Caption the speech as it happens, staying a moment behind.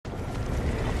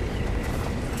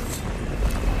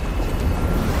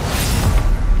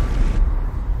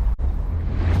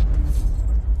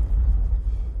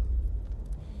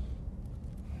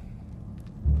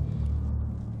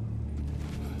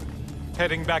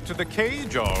Heading back to the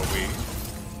cage, are we?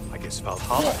 I guess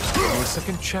Valhalla will give you a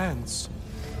second chance.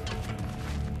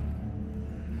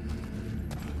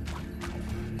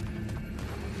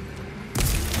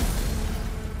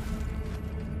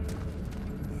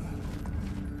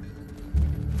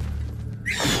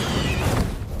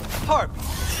 Harpy.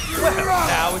 Well,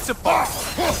 now it's a party.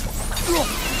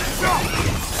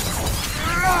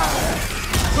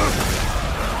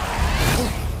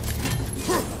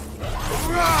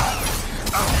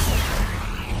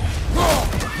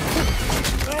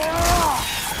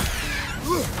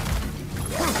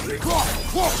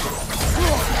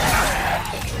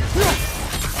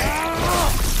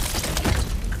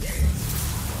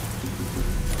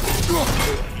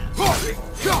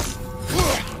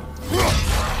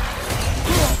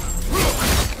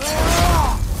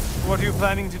 What are you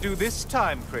planning to do this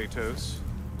time, Kratos?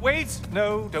 Wait,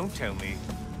 no, don't tell me.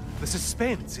 The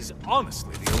suspense is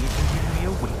honestly the only thing keeping me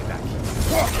awake back here.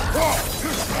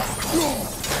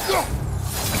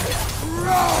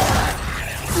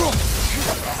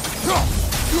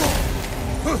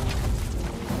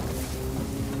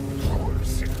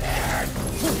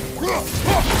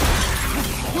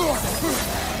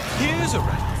 Here's a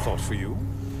random thought for you.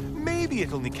 Maybe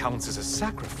it only counts as a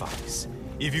sacrifice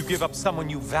if you give up someone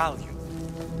you value.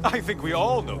 I think we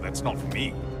all know that's not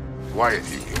me. Quiet,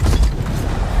 you.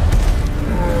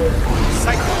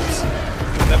 Cyclops!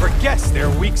 You'll never guess their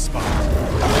weak spot.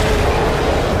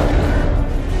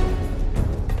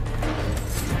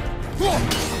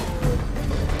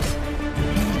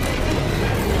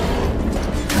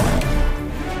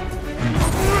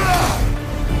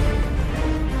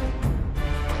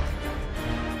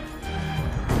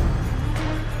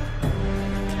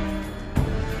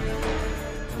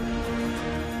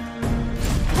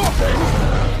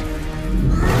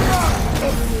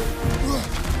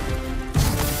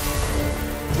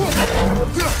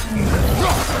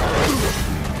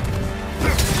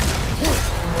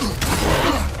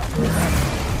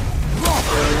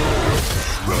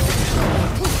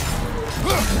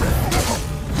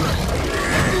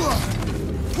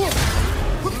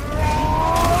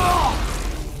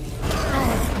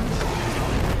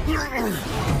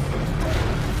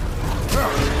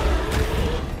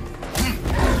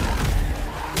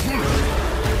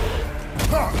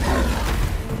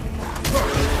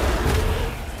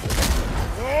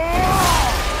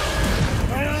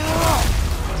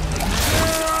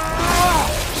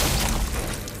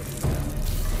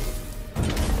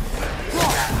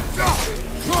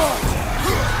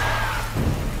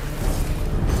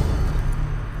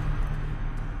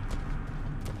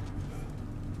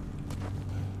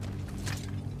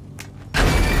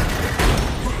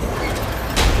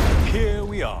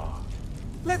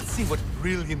 Let's see what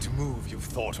brilliant move you've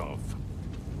thought of.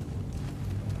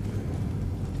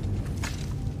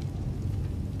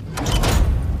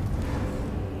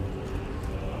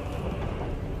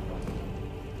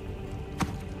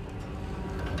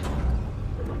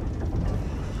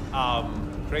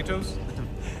 Kratos?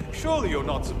 Surely you're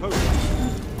not supposed to.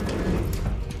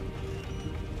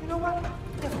 You know what?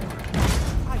 Never mind.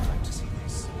 I'd like to see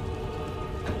this.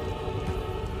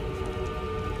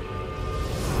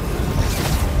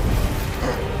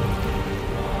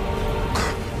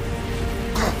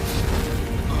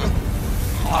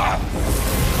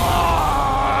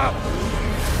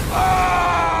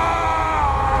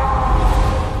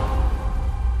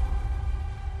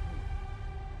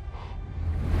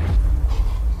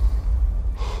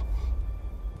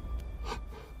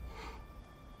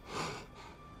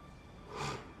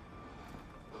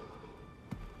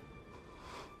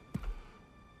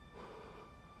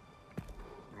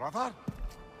 Brother?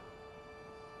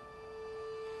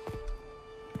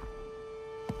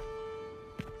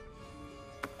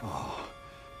 Oh,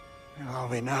 where are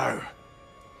we now?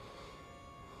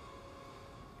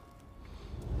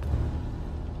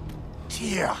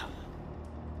 Tyr!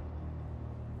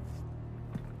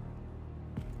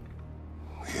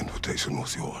 The invitation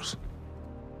was yours.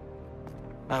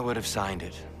 I would have signed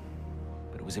it,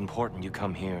 but it was important you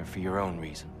come here for your own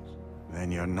reasons.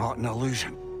 Then you're not an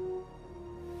illusion.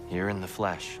 Here in the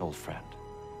flesh, old friend.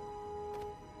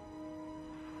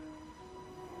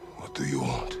 What do you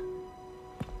want?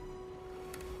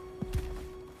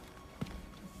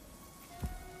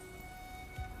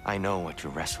 I know what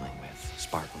you're wrestling with,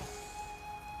 Spartan.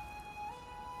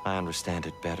 I understand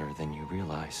it better than you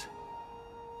realize.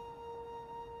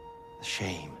 The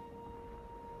shame.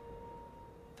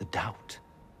 The doubt.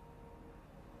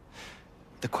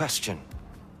 The question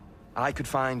I could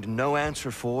find no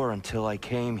answer for until I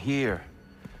came here.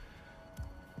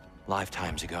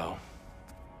 Lifetimes ago.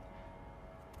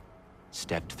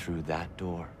 stepped through that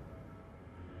door.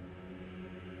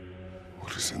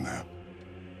 What is in there?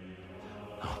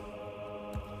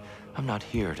 I'm not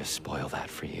here to spoil that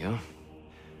for you.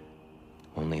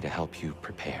 Only to help you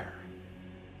prepare.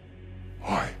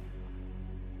 Why?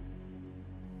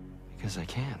 Because I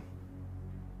can.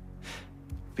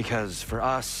 Because for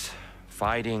us,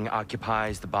 fighting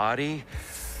occupies the body,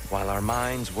 while our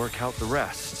minds work out the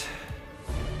rest.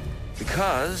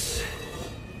 Because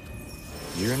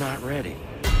you're not ready.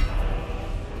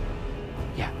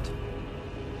 Yet.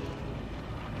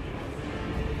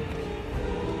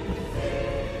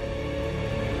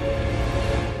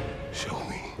 Show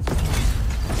me.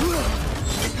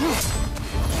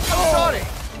 Sorry,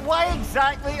 why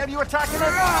exactly are you attacking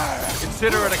us?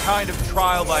 Consider it a kind of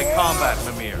trial by combat,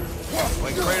 Mimir.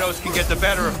 When Kratos can get the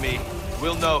better of me,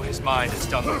 we'll know his mind has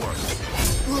done the work.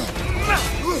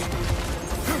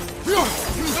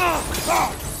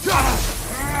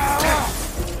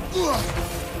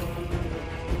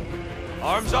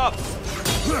 Arms up!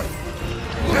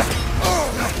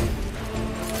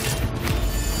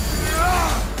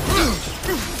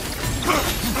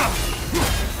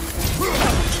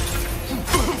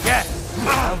 Yes!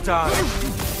 Well done!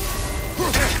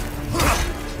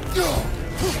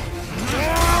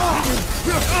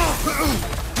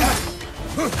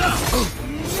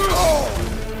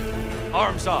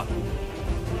 Arms up!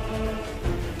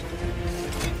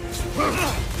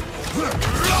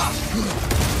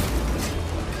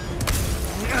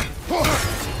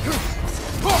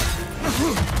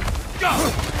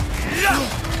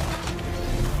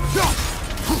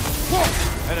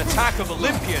 An attack of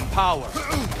Olympian power!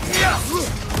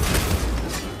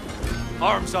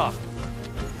 Arms up!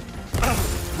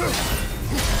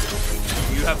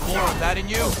 You have more of that in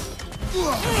you?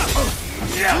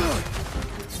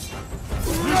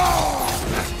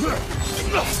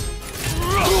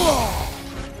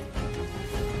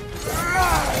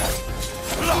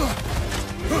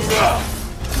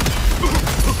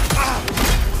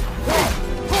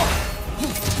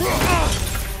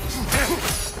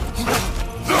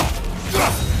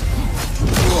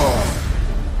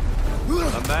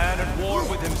 A man at war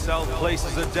with himself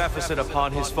places a deficit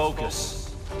upon his focus.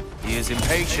 He is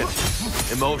impatient,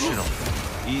 emotional,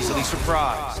 easily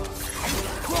surprised.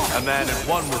 A man at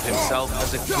one with himself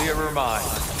has a clearer mind,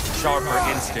 sharper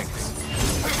instincts.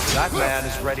 That man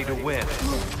is ready to win.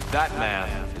 That man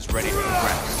is ready to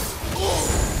progress.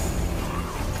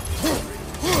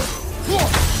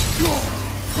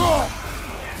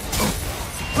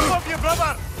 Come up, you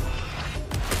brother!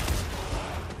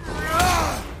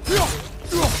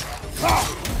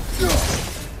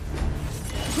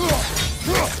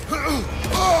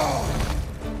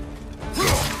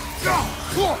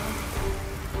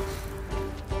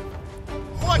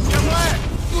 Watch your back!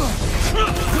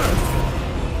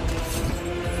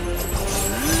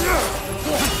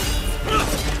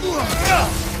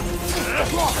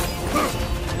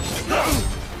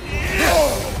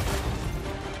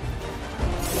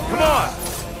 Come on!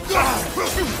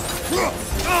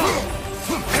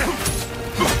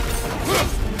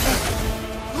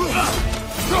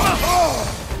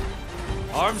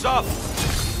 Arms up!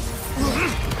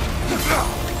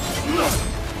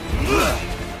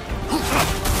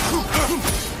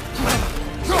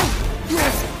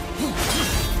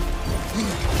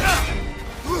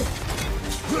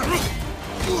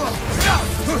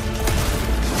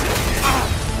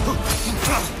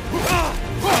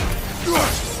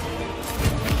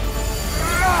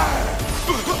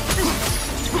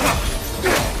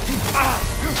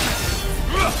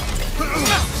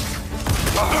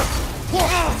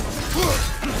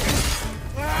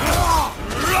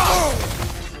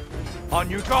 On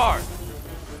your guard!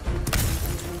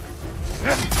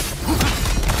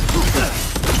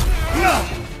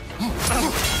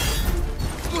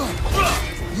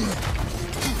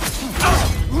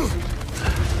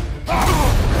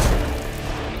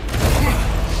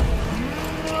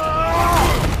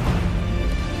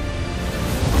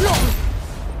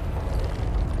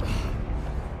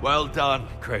 Well done,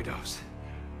 Kratos.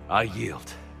 I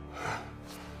yield.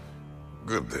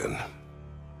 Good then.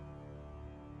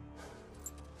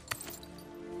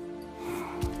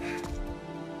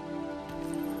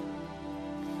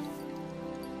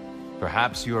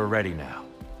 Perhaps you are ready now.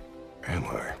 Am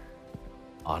I?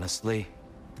 Honestly,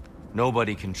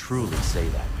 nobody can truly say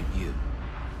that but you.